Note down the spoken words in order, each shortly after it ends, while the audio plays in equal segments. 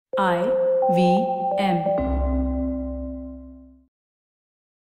IVM.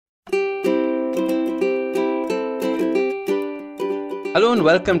 Hello and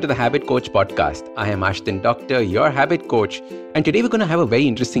welcome to the Habit Coach podcast. I am Ashton Doctor, your habit coach, and today we're going to have a very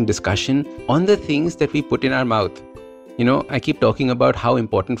interesting discussion on the things that we put in our mouth. I keep talking about how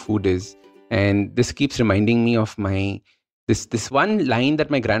important food is, and this keeps reminding me of this one line that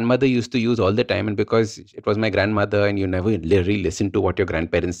my grandmother used to use all the time. And because it was my grandmother, and you never really listen to what your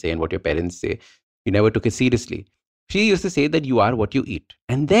grandparents say and what your parents say, you never took it seriously. She used to say that you are what you eat.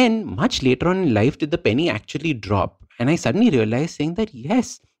 And then much later on in life did the penny actually drop. And I suddenly realized saying that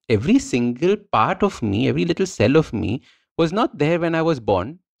yes, every single part of me, every little cell of me was not there when I was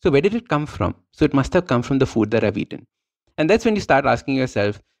born. So where did it come from? So it must have come from the food that I've eaten. And that's when you start asking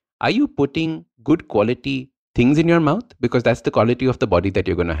yourself, are you putting good quality things in your mouth? Because that's the quality of the body that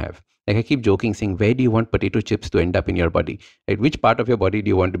you're going to have. Like I keep joking saying, where do you want potato chips to end up in your body? Like which part of your body do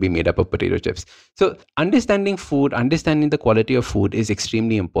you want to be made up of potato chips? So understanding food, understanding the quality of food is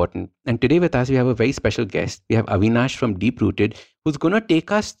extremely important. And today with us, we have a very special guest. We have Avinash from Deep Rooted, who's going to take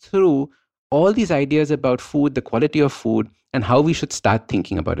us through all these ideas about food, the quality of food, and how we should start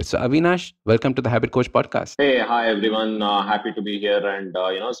thinking about it. So Avinash, welcome to the Habit Coach podcast. Hey, hi everyone. Happy to be here and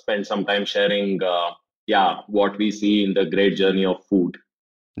spend some time sharing what we see in the great journey of food.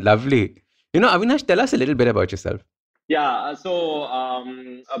 Lovely. Avinash, tell us a little bit about yourself. Born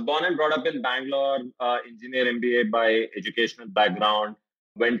and brought up in Bangalore, engineer MBA by educational background.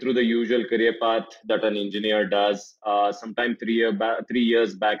 Went through the usual career path that an engineer does. Sometime 3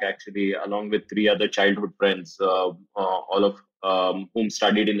 years back, actually, along with three other childhood friends, all of whom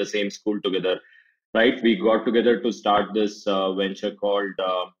studied in the same school together. Right, we got together to start this venture called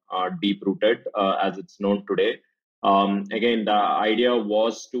Deep Rooted, as it's known today. Again, the idea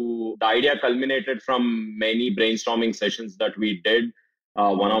culminated from many brainstorming sessions that we did.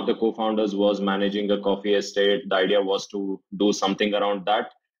 One of the co-founders was managing a coffee estate. The idea was to do something around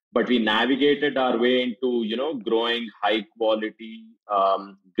that, but we navigated our way into, growing high quality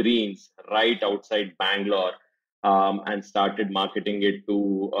greens right outside Bangalore, and started marketing it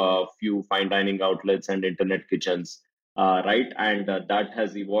to a few fine dining outlets and internet kitchens. Right, and that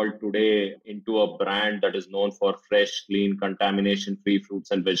has evolved today into a brand that is known for fresh, clean, contamination-free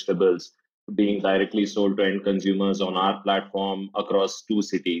fruits and vegetables being directly sold to end consumers on our platform across two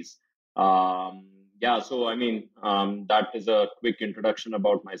cities. That is a quick introduction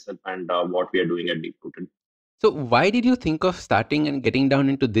about myself and what we are doing at Deep Rooted. So why did you think of starting and getting down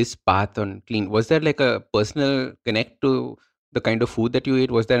into this path on clean? Was there like a personal connect to the kind of food that you ate?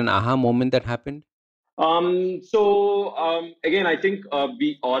 Was there an aha moment that happened? Again, I think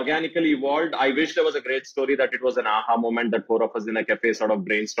we organically evolved. I wish there was a great story that it was an aha moment that four of us in a cafe sort of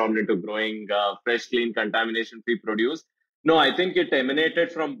brainstormed into growing fresh, clean, contamination-free produce. No, I think it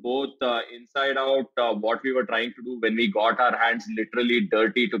emanated from both inside out, what we were trying to do when we got our hands literally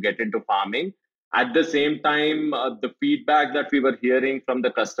dirty to get into farming. At the same time, the feedback that we were hearing from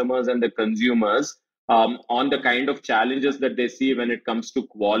the customers and the consumers on the kind of challenges that they see when it comes to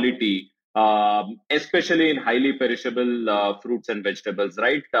quality, especially in highly perishable fruits and vegetables,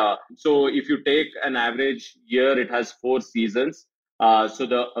 right? So if you take an average year, it has 4 seasons. So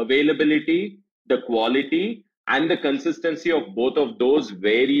the availability, the quality, and the consistency of both of those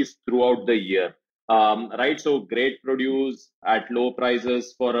varies throughout the year. Right, so great produce at low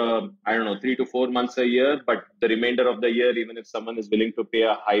prices for I don't know, 3 to 4 months a year, but the remainder of the year, even if someone is willing to pay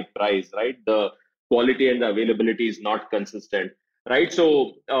a high price, right, the quality and the availability is not consistent. Right,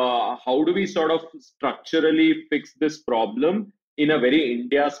 so how do we sort of structurally fix this problem in a very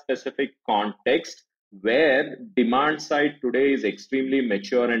India specific context where demand side today is extremely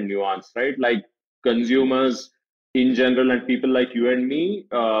mature and nuanced, right? Like consumers in general and people like you and me,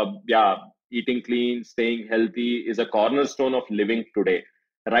 eating clean, staying healthy is a cornerstone of living today,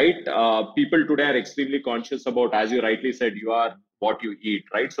 right? People today are extremely conscious about, as you rightly said, you are what you eat,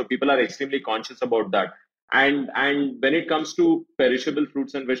 right? So people are extremely conscious about that. And when it comes to perishable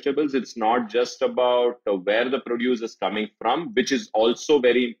fruits and vegetables, it's not just about where the produce is coming from, which is also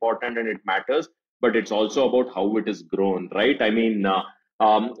very important and it matters, but it's also about how it is grown, right? I mean,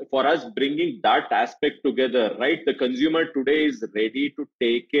 for us, bringing that aspect together, right? The consumer today is ready to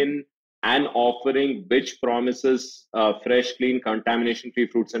take in an offering which promises fresh, clean, contamination-free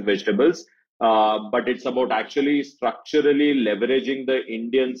fruits and vegetables. But it's about actually structurally leveraging the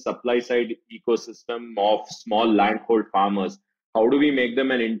Indian supply side ecosystem of small landhold farmers. How do we make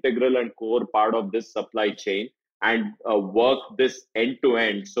them an integral and core part of this supply chain and work this end to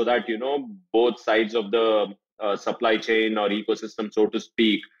end so that, both sides of the supply chain or ecosystem, so to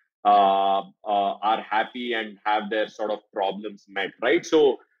speak, are happy and have their sort of problems met, right?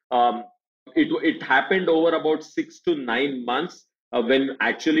 So um, it happened over about 6 to 9 months, when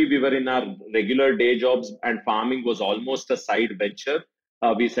actually we were in our regular day jobs and farming was almost a side venture.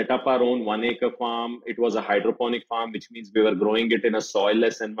 We set up our own 1 acre farm. It was a hydroponic farm, which means we were growing it in a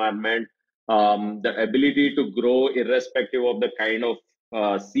soilless environment. The ability to grow irrespective of the kind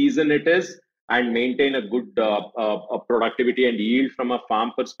of season it is, and maintain a good productivity and yield from a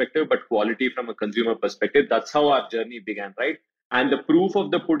farm perspective, but quality from a consumer perspective. That's how our journey began, right? And the proof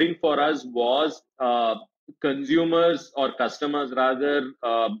of the pudding for us was consumers, or customers rather,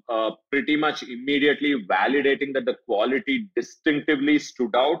 pretty much immediately validating that the quality distinctively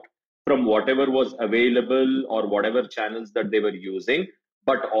stood out from whatever was available or whatever channels that they were using.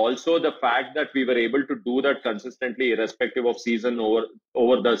 But also the fact that we were able to do that consistently, irrespective of season,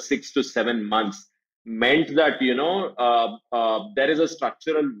 over the 6 to 7 months, meant that there is a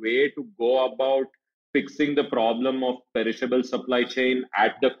structural way to go about fixing the problem of perishable supply chain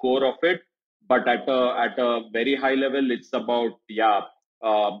at the core of it. But at a very high level, it's about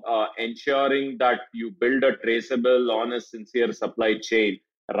ensuring that you build a traceable, honest, sincere supply chain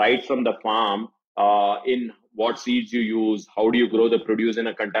right from the farm, in what seeds you use, how do you grow the produce in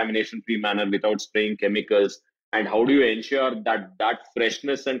a contamination free manner without spraying chemicals, and how do you ensure that that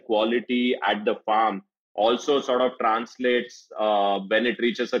freshness and quality at the farm also sort of translates when it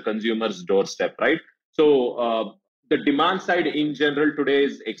reaches a consumer's doorstep, right? So the demand side in general today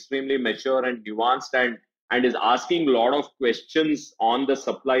is extremely mature and nuanced, and is asking a lot of questions on the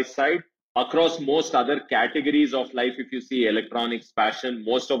supply side across most other categories of life. If you see electronics, fashion,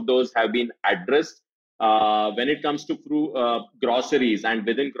 most of those have been addressed. When it comes to groceries, and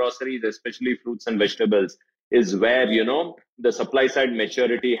within groceries, especially fruits and vegetables, is where the supply side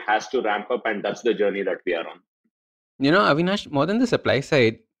maturity has to ramp up, and that's the journey that we are on. Avinash, more than the supply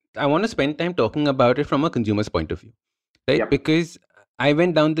side, I want to spend time talking about it from a consumer's point of view, right? Yep. Because I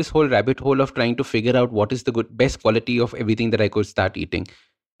went down this whole rabbit hole of trying to figure out what is the best quality of everything that I could start eating.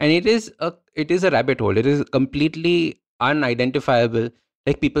 And it is a rabbit hole. It is completely unidentifiable.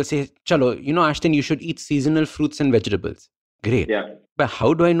 Like people say, chalo, Ashton, you should eat seasonal fruits and vegetables. Great. Yeah. But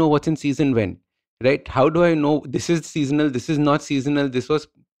how do I know what's in season when? Right? How do I know this is seasonal, this is not seasonal, this was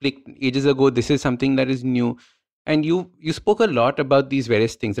like ages ago, this is something that is new? And you spoke a lot about these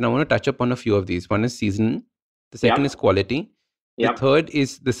various things, and I want to touch upon a few of these. One is season, the second is Yep. quality, the Yep. third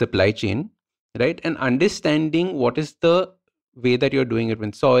is the supply chain, right? And understanding what is the way that you're doing it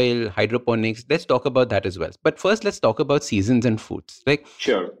with soil, hydroponics. Let's talk about that as well. But first, let's talk about seasons and foods, like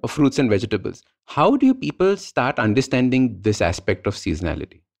Sure. fruits and vegetables. How do you people start understanding this aspect of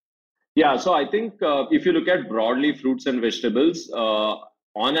seasonality? Yeah, so I think if you look at broadly fruits and vegetables,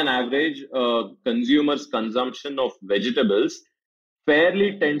 on an average, consumers' consumption of vegetables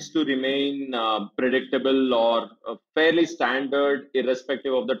fairly tends to remain predictable, or fairly standard,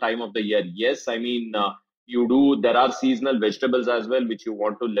 irrespective of the time of the year. Yes, I mean, there are seasonal vegetables as well, which you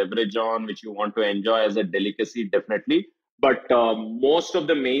want to leverage on, which you want to enjoy as a delicacy, definitely. But most of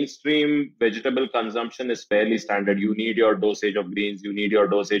the mainstream vegetable consumption is fairly standard. You need your dosage of greens, you need your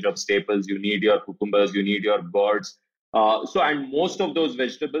dosage of staples, you need your cucumbers, you need your gourds. And most of those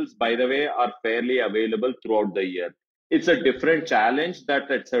vegetables, by the way, are fairly available throughout the year. It's a different challenge that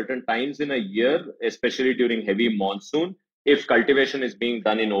at certain times in a year, especially during heavy monsoon, if cultivation is being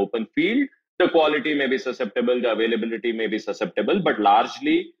done in open field, the quality may be susceptible, the availability may be susceptible, but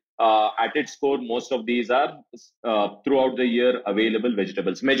largely at its core, most of these are throughout the year available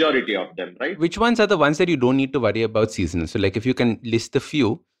vegetables, majority of them, right? Which ones are the ones that you don't need to worry about seasonal? So, like, if you can list a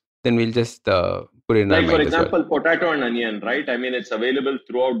few, then we'll just put it in our Like, for mind as well. example, potato and onion, right? I mean, it's available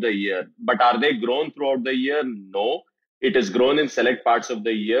throughout the year, but are they grown throughout the year? No, it is grown in select parts of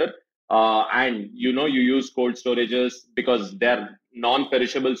the year. And you use cold storages because they're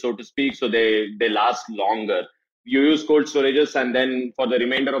non-perishable, so to speak, so they last longer. You use cold storages, and then for the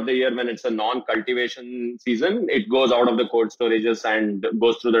remainder of the year, when it's a non-cultivation season, it goes out of the cold storages and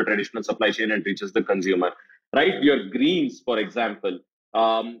goes through the traditional supply chain and reaches the consumer, right? Your greens, for example,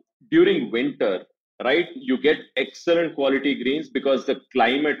 during winter, right, you get excellent quality greens because the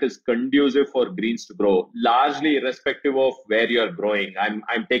climate is conducive for greens to grow, largely irrespective of where you're growing.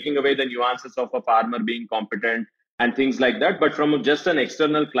 I'm taking away the nuances of a farmer being competent and things like that, but from just an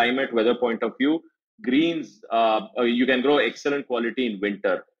external climate weather point of view, greens, you can grow excellent quality in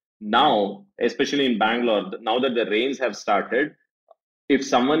winter. Now, especially in Bangalore, now that the rains have started, if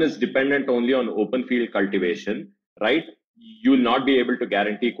someone is dependent only on open field cultivation, right, you will not be able to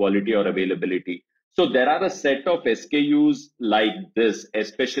guarantee quality or availability. So there are a set of SKUs like this,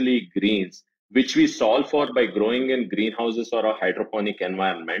 especially greens, which we solve for by growing in greenhouses or a hydroponic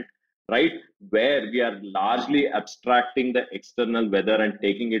environment, right? Where we are largely abstracting the external weather and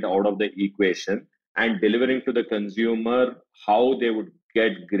taking it out of the equation and delivering to the consumer how they would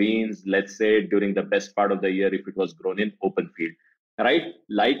get greens, let's say during the best part of the year if it was grown in open field, right?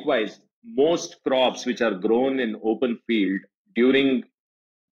 Likewise, most crops which are grown in open field during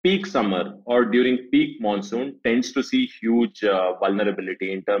peak summer or during peak monsoon tends to see huge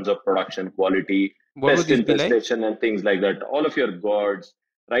vulnerability in terms of production quality, What would pest this be like? infestation, and things like that. All of your gourds,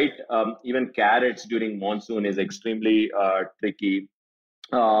 right? Even carrots during monsoon is extremely tricky.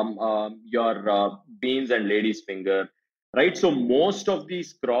 Your beans and lady's finger, right? So most of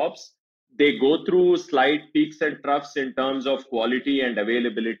these crops, they go through slight peaks and troughs in terms of quality and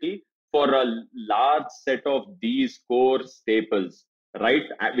availability for a large set of these core staples, right?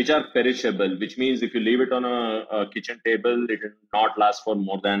 Which are perishable, which means if you leave it on a kitchen table, it will not last for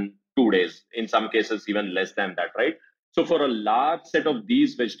more than 2 days. In some cases, even less than that, right? So for a large set of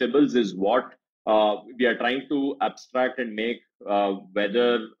these vegetables is what we are trying to abstract and make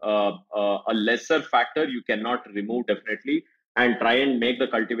whether a lesser factor you cannot remove definitely, and try and make the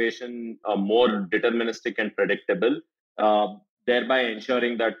cultivation more deterministic and predictable, uh, thereby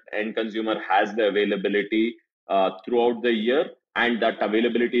ensuring that end consumer has the availability throughout the year, and that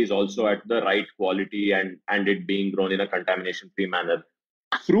availability is also at the right quality, and it being grown in a contamination free manner.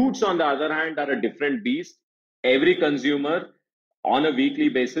 Fruits, on the other hand, are a different beast. Every consumer, on a weekly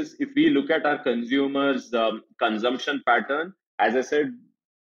basis, if we look at our consumers' consumption pattern, as I said,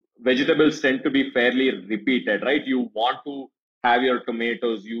 vegetables tend to be fairly repeated, right? You want to have your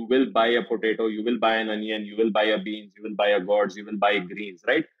tomatoes, you will buy a potato, you will buy an onion, you will buy a beans, you will buy a gourds, you will buy greens,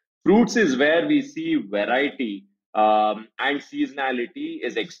 right? Fruits is where we see variety, and seasonality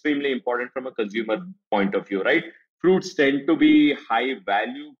is extremely important from a consumer point of view, right? Fruits tend to be high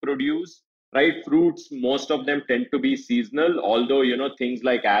value produce, right? Fruits, most of them tend to be seasonal, although, things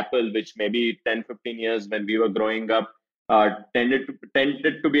like apple, which maybe 10, 15 years when we were growing up, tended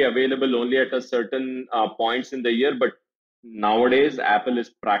to be available only at a certain points in the year, but nowadays apple is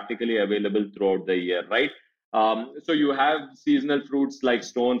practically available throughout the year, right? So you have seasonal fruits like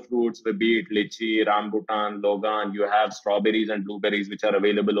stone fruits, be it lychee, rambutan, logan. You have strawberries and blueberries, which are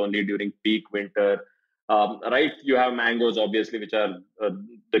available only during peak winter. Right? You have mangoes, obviously, which are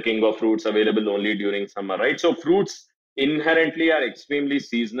the king of fruits, available only during summer, right? So fruits inherently are extremely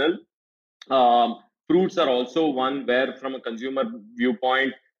seasonal. um, Fruits are also one where, from a consumer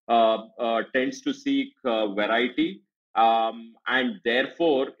viewpoint, tends to seek variety, and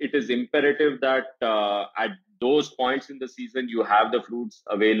therefore it is imperative that at those points in the season you have the fruits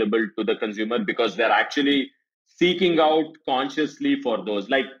available to the consumer, because they're actually seeking out consciously for those.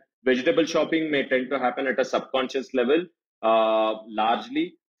 Like, vegetable shopping may tend to happen at a subconscious level.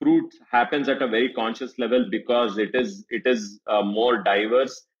 Largely, fruit happens at a very conscious level because it is more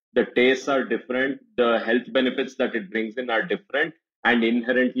diverse. The tastes are different, the health benefits that it brings in are different, and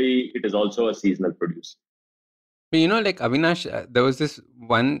inherently it is also a seasonal produce. But like Avinash, there was this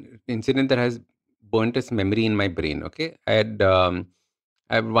one incident that has burnt its memory in my brain. Okay, I had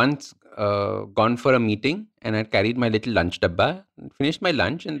once gone for a meeting and I carried my little lunch dabba, finished my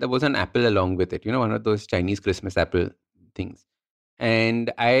lunch, and there was an apple along with it. One of those Chinese Christmas apple things.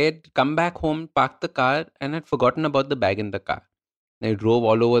 And I had come back home, parked the car, and had forgotten about the bag in the car. I drove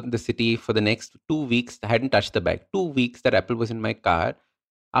all over the city for the next 2 weeks. I hadn't touched the bag. 2 weeks that apple was in my car.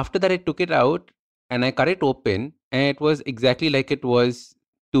 After that, I took it out and I cut it open, and it was exactly like it was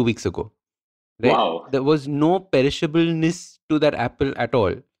 2 weeks ago. Right? Wow. There was no perishableness to that apple at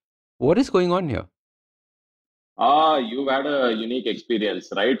all. What is going on here? You've had a unique experience,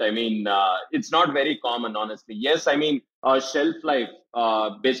 right? I mean, it's not very common, honestly. Yes, I mean, shelf life.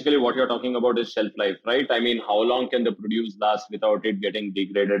 Basically, what you're talking about is shelf life, right? I mean, how long can the produce last without it getting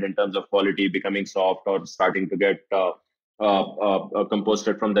degraded in terms of quality, becoming soft, or starting to get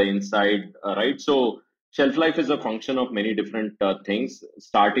composted from the inside, right? So, shelf life is a function of many different things,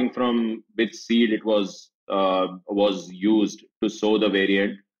 starting from which seed it was used to sow the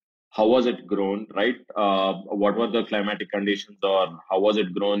variant, how was it grown, right? What were the climatic conditions, or how was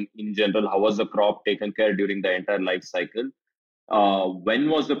it grown in general? How was the crop taken care during the entire life cycle? When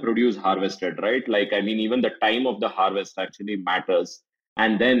was the produce harvested, right? Like, I mean, even the time of the harvest actually matters.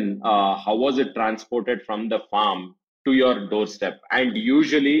 And then how was it transported from the farm to your doorstep? And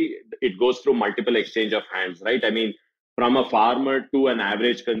usually it goes through multiple exchange of hands, right? I mean, from a farmer to an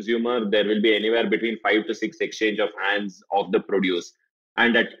average consumer, there will be anywhere between 5 to 6 exchange of hands of the produce.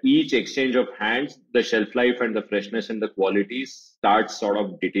 And at each exchange of hands, the shelf life and the freshness and the quality starts sort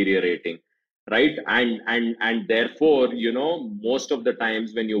of deteriorating, right? And therefore, most of the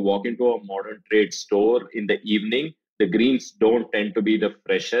times when you walk into a modern trade store in the evening, the greens don't tend to be the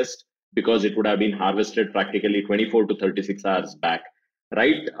freshest. because it would have been harvested practically 24 to 36 hours back,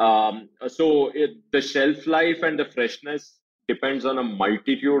 right? The shelf life and the freshness depends on a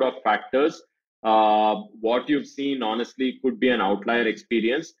multitude of factors. What you've seen, honestly, could be an outlier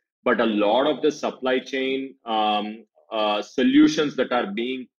experience, but a lot of the supply chain solutions that are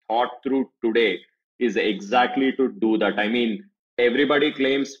being thought through today is exactly to do that. I mean, everybody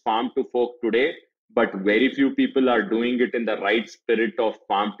claims farm to fork today, but very few people are doing it in the right spirit of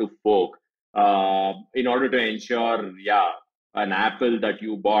farm to fork, in order to ensure, yeah, an apple that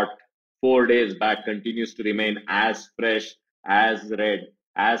you bought 4 days back continues to remain as fresh, as red,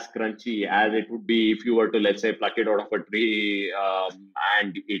 as crunchy as it would be if you were to, let's say, pluck it out of a tree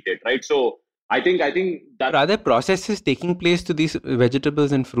and eat it, right? So I think But that. are there processes taking place to these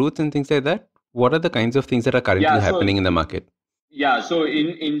vegetables and fruits and things like that? What are the kinds of things that are currently Yeah, happening so in the market? Yeah, so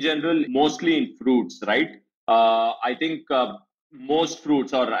in general, mostly in fruits, right? I think most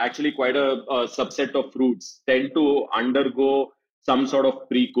fruits, or actually quite a subset of fruits, tend to undergo some sort of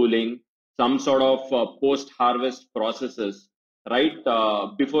pre-cooling, some sort of post-harvest processes, right?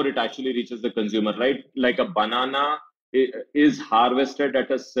 Before it actually reaches the consumer, right? Like a banana is harvested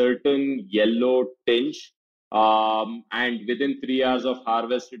at a certain yellow tinge, and within 3 hours of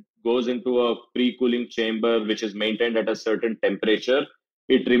harvest, it goes into a pre-cooling chamber, which is maintained at a certain temperature.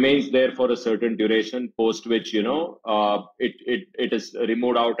 It remains there for a certain duration, post which, it is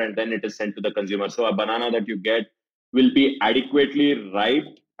removed out and then it is sent to the consumer. So a banana that you get will be adequately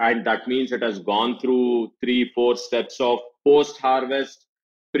ripe, and that means it has gone through 3, 4 steps of post-harvest,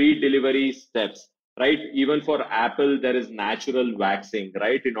 pre-delivery steps, right? Even for apple, there is natural waxing,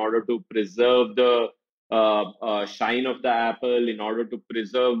 right, in order to preserve the shine of the apple, in order to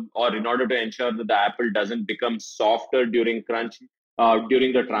preserve, or in order to ensure that the apple doesn't become softer during crunch,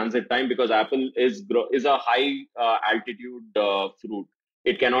 during the transit time, because apple is a high altitude fruit.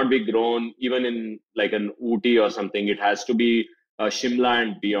 It cannot be grown even in like an Ooty or something. It has to be Shimla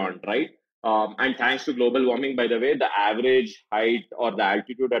and beyond, right? And thanks to global warming, by the way, the average height or the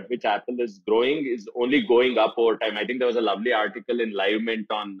altitude at which apple is growing is only going up over time. I think there was a lovely article in Live Mint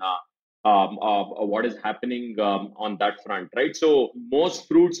on what is happening on that front, right? So most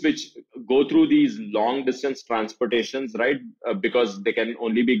fruits which go through these long distance transportations, right, because they can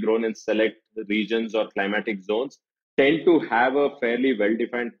only be grown in select regions or climatic zones, tend to have a fairly well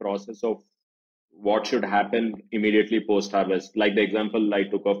defined process of what should happen immediately post harvest, like the example I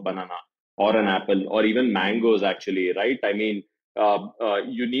took of banana or an apple or even mangoes, actually, right? I mean,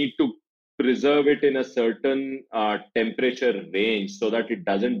 you need to preserve it in a certain temperature range so that it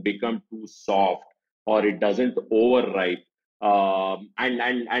doesn't become too soft or it doesn't overripe. And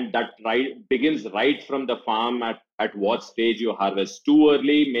that begins right from the farm at what stage you harvest. Too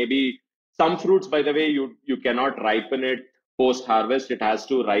early, maybe some fruits, by the way, you cannot ripen it post harvest. It has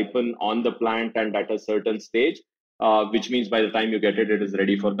to ripen on the plant and at a certain stage, which means by the time you get it, it is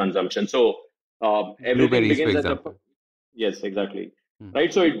ready for consumption. So everything Blueberries, for begins at the. example. Yes, exactly. Hmm.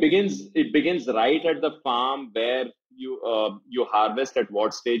 Right. So it begins right at the farm where you harvest, at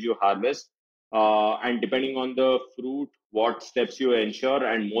what stage you harvest, and depending on the fruit, what steps you ensure,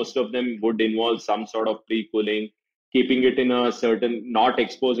 and most of them would involve some sort of pre-cooling, keeping it in a certain, not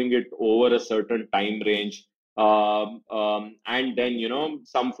exposing it over a certain time range, and then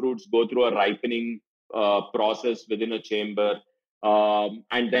some fruits go through a ripening process within a chamber,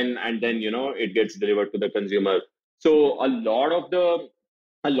 and then it gets delivered to the consumer. So a lot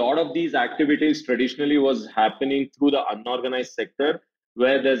of these activities traditionally was happening through the unorganized sector,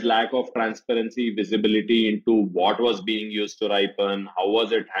 where there's lack of transparency, visibility into what was being used to ripen, how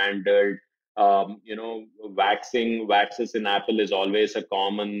was it handled. Waxes in apple is always a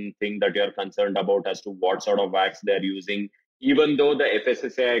common thing that you're concerned about as to what sort of wax they're using, even though the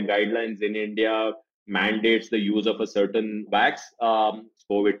FSSAI guidelines in India mandates the use of a certain wax. It's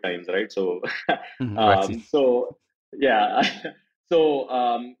COVID times, right? So Vaccine. so yeah. So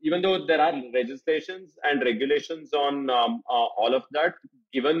even though there are legislations and regulations on all of that,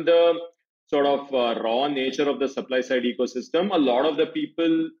 given the sort of raw nature of the supply side ecosystem, a lot of the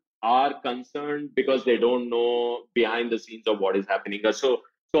people are concerned because they don't know behind the scenes of what is happening. So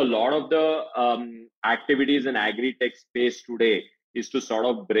a lot of the activities in agri-tech space today is to sort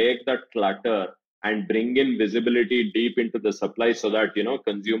of break that clutter and bring in visibility deep into the supply, so that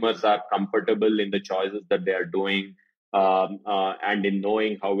consumers are comfortable in the choices that they are doing, and in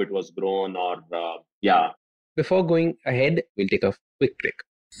knowing how it was grown, or yeah. Before going ahead, we'll take a quick break.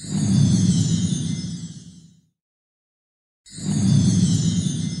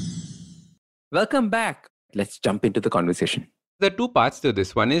 Welcome back. Let's jump into the conversation. There are two parts to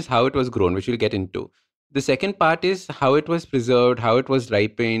this. One is how it was grown, which we'll get into. The second part is how it was preserved, how it was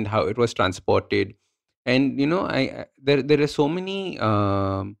ripened, how it was transported. And there are so many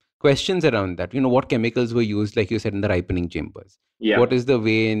questions around that. What chemicals were used, like you said, in the ripening chambers? Yeah. What is the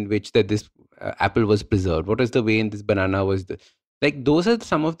way in which that this apple was preserved? What is the way in this banana was like? Those are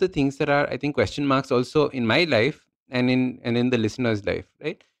some of the things that are, I think, question marks also in my life and in the listener's life,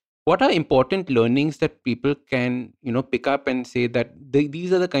 right? What are important learnings that people can pick up and say that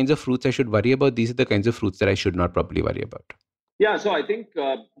these are the kinds of fruits I should worry about, these are the kinds of fruits that I should not probably worry about? Yeah, so I think,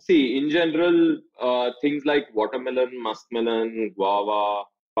 see, in general, things like watermelon, muskmelon, guava,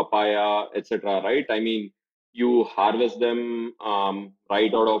 papaya, etc., right? I mean, you harvest them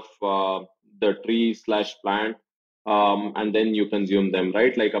right out of the tree slash plant, and then you consume them,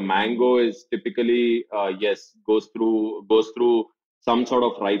 right? Like a mango is typically, yes, goes through some sort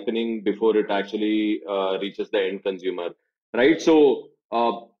of ripening before it actually reaches the end consumer, right? So,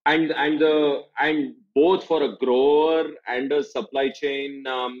 and both for a grower and a supply chain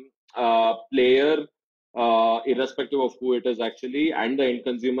player, irrespective of who it is actually, and the end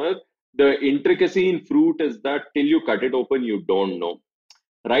consumer, the intricacy in fruit is that till you cut it open, you don't know,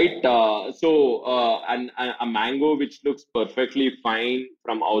 right? And a mango which looks perfectly fine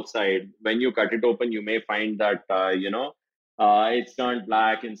from outside, when you cut it open, you may find that it's turned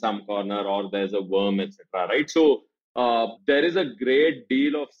black in some corner, or there's a worm, etc., right? So there is a great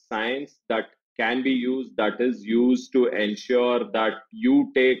deal of science that can be used, that is used to ensure that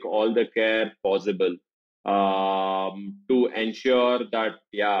you take all the care possible to ensure that,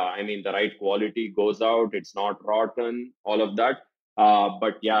 yeah, I mean, the right quality goes out, it's not rotten, all of that.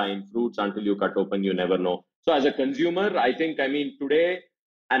 But yeah, in fruits, until you cut open, you never know. So as a consumer, I think, I mean, today,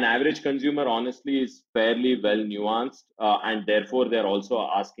 an average consumer honestly is fairly well nuanced, and therefore they're also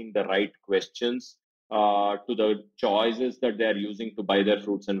asking the right questions to the choices that they're using to buy their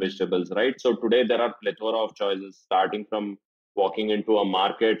fruits and vegetables, right? So today there are plethora of choices, starting from walking into a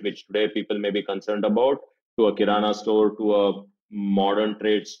market, which today people may be concerned about, to a kirana store, to a modern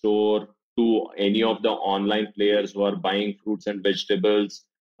trade store, to any of the online players who are buying fruits and vegetables,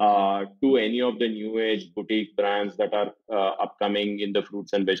 to any of the new age boutique brands that are upcoming in the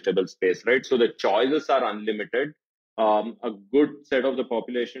fruits and vegetable space, right? So the choices are unlimited. A good set of the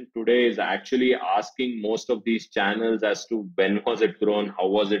population today is actually asking most of these channels as to when was it grown, how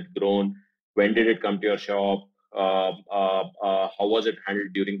was it grown, when did it come to your shop, how was it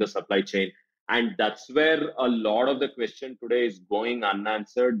handled during the supply chain. And that's where a lot of the question today is going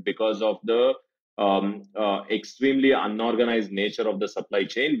unanswered because of the extremely unorganized nature of the supply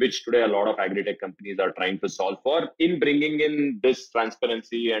chain, which today a lot of agri-tech companies are trying to solve for in bringing in this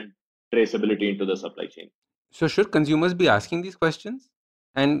transparency and traceability into the supply chain. So should consumers be asking these questions,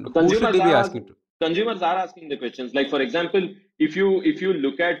 and who should consumers they be are asking asking to? consumers are asking the questions. Like, for example, if you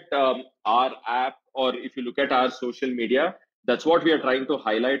look at our app, or if you look at our social media, that's what we are trying to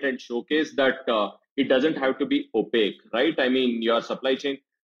highlight and showcase, that it doesn't have to be opaque, right? I mean, your supply chain.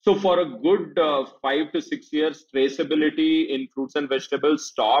 So for a good 5 to 6 years, traceability in fruits and vegetables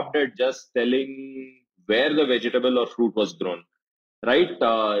stopped at just telling where the vegetable or fruit was grown, right?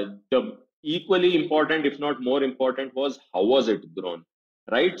 The equally important, if not more important, was how was it grown,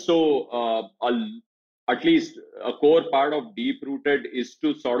 right? So at least a core part of Deep Rooted is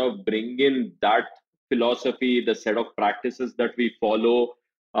to sort of bring in that philosophy, the set of practices that we follow,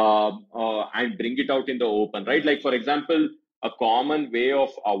 and bring it out in the open, right? Like, for example, a common way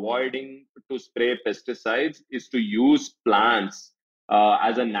of avoiding to spray pesticides is to use plants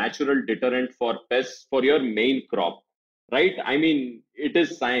as a natural deterrent for pests for your main crop, right? I mean, it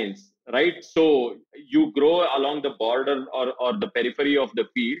is science, right? So you grow along the border, or the periphery of the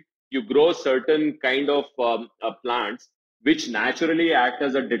field, you grow certain kind of plants which naturally act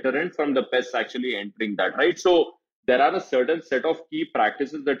as a deterrent from the pests actually entering that, right? So there are a certain set of key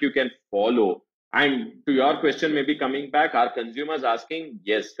practices that you can follow. And to your question, maybe coming back, are consumers asking?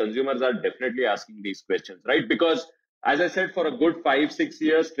 Yes, consumers are definitely asking these questions, right? Because as I said, for a good 5 6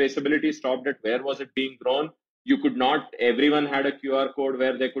 years, traceability stopped at where was it being grown. You could not, everyone had a QR code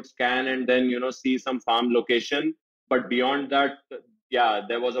where they could scan and then see some farm location, but beyond that, yeah,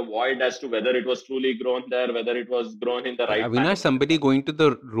 there was a void as to whether it was truly grown there, whether it was grown in the But right Avinash, manner, somebody etc. going to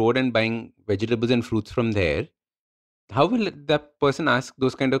the road and buying vegetables and fruits from there, how will that person ask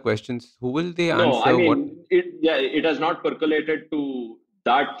those kind of questions? Who will they No, I answer? What? mean, it has not percolated to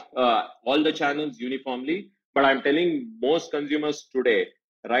that all the channels uniformly. But I'm telling, most consumers today,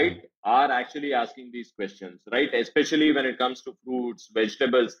 right, Mm. are actually asking these questions, right? Especially when it comes to fruits,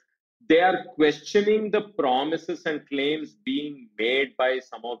 vegetables, they are questioning the promises and claims being made by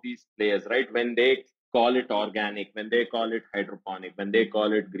some of these players, right? When they call it organic, when they call it hydroponic, when they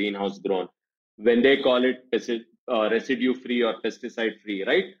call it greenhouse grown, when they call it residue free or pesticide free,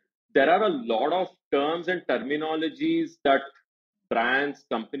 right? There are a lot of terms and terminologies that brands,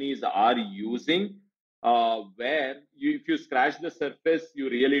 companies are using, where if you scratch the surface, you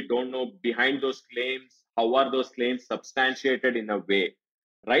really don't know behind those claims, how are those claims substantiated in a way,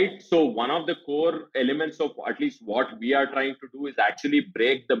 right? So one of the core elements of at least what we are trying to do is actually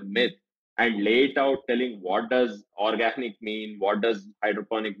break the myth and lay it out, telling what does organic mean, what does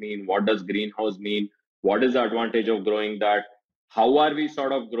hydroponic mean, what does greenhouse mean, what is the advantage of growing that, how are we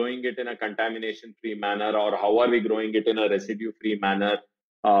sort of growing it in a contamination free manner, or how are we growing it in a residue free manner.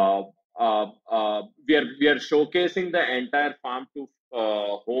 uh, we are showcasing the entire farm to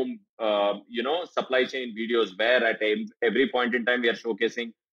home supply chain videos, where at every point in time we are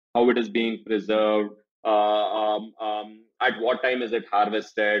showcasing how it is being preserved, at what time is it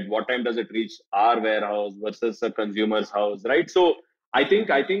harvested, what time does it reach our warehouse versus a consumer's house, right? So I think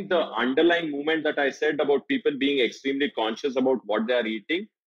the underlying movement that I said about people being extremely conscious about what they are eating,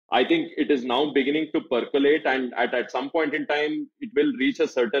 I think it is now beginning to percolate, and at some point in time, it will reach a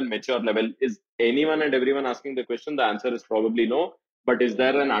certain mature level. Is anyone and everyone asking the question? The answer is probably no. But is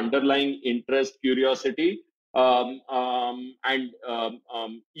there an underlying interest, curiosity? Even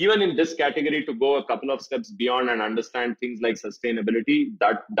in this category, to go a couple of steps beyond and understand things like sustainability,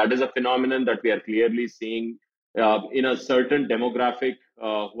 that is a phenomenon that we are clearly seeing in a certain demographic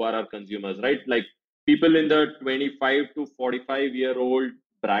who are our consumers, right? Like people in the 25 to 45-year-old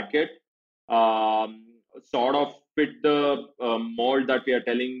bracket sort of fit the mold that we are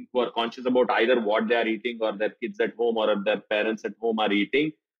telling, who are conscious about either what they are eating or their kids at home or their parents at home are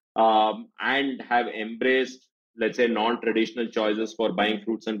eating, and have embraced, let's say, non-traditional choices for buying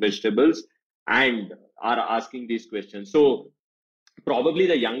fruits and vegetables, and are asking these questions. So probably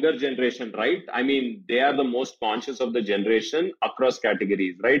the younger generation, right? I mean, they are the most conscious of the generation across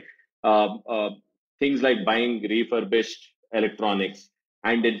categories, right? uh, uh, Things like buying refurbished electronics,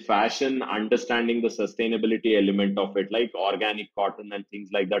 and in fashion, understanding the sustainability element of it, like organic cotton and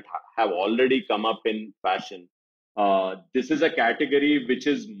things like that have already come up in fashion. This is a category which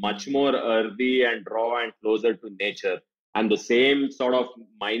is much more earthy and raw and closer to nature, and the same sort of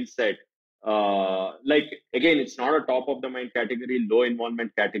mindset, like again, it's not a top of the mind category, low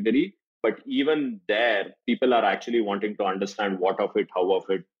involvement category, but even there people are actually wanting to understand what of it, how of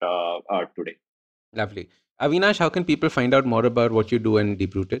it, today. Lovely. Avinash, how can people find out more about what you do in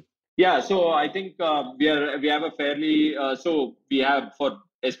Deep Rooted? Yeah, so I think we have a fairly so we have, for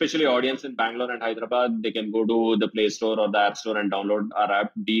especially audience in Bangalore and Hyderabad, they can go to the Play Store or the App Store and download our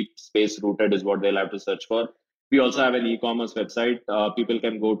app. Deep Space Rooted is what they'll have to search for. We also have an e-commerce website. People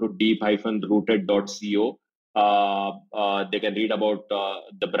can go to deep-rooted.co. They can read about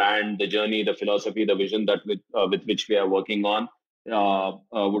the brand, the journey, the philosophy, the vision that with which we are working on.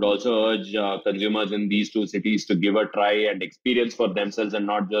 Would also urge consumers in these two cities to give a try and experience for themselves, and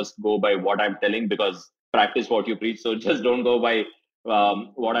not just go by what I'm telling, because practice what you preach. So just don't go by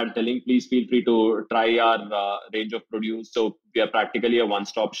what I'm telling. Please feel free to try our range of produce. So we are practically a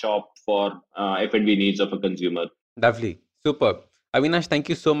one-stop shop for F&B needs of a consumer. Lovely. Superb. Avinash, thank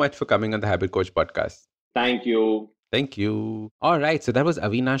you so much for coming on the Habit Coach podcast. Thank you. Thank you. All right. So that was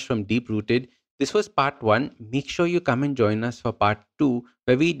Avinash from Deep Rooted. This was part one. Make sure you come and join us for part two,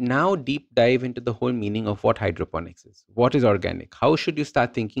 where we now deep dive into the whole meaning of what hydroponics is. What is organic? How should you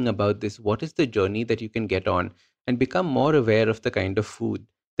start thinking about this? What is the journey that you can get on and become more aware of the kind of food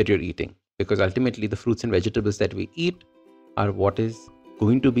that you're eating? Because ultimately, the fruits and vegetables that we eat are what is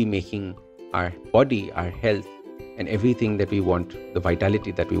going to be making our body, our health, and everything that we want, the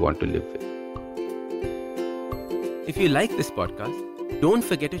vitality that we want to live with. If you like this podcast, don't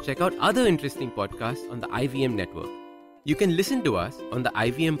forget to check out other interesting podcasts on the IVM network. You can listen to us on the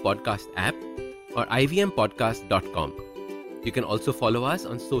IVM Podcast app or ivmpodcast.com. You can also follow us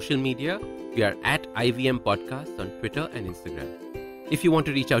on social media. We are at IVM Podcasts on Twitter and Instagram. If you want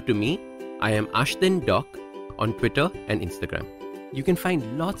to reach out to me, I am Ashton Doc on Twitter and Instagram. You can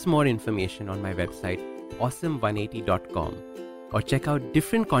find lots more information on my website, awesome180.com, or check out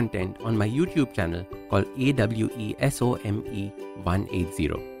different content on my YouTube channel called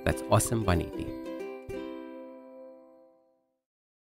AWESOME180. That's Awesome 180.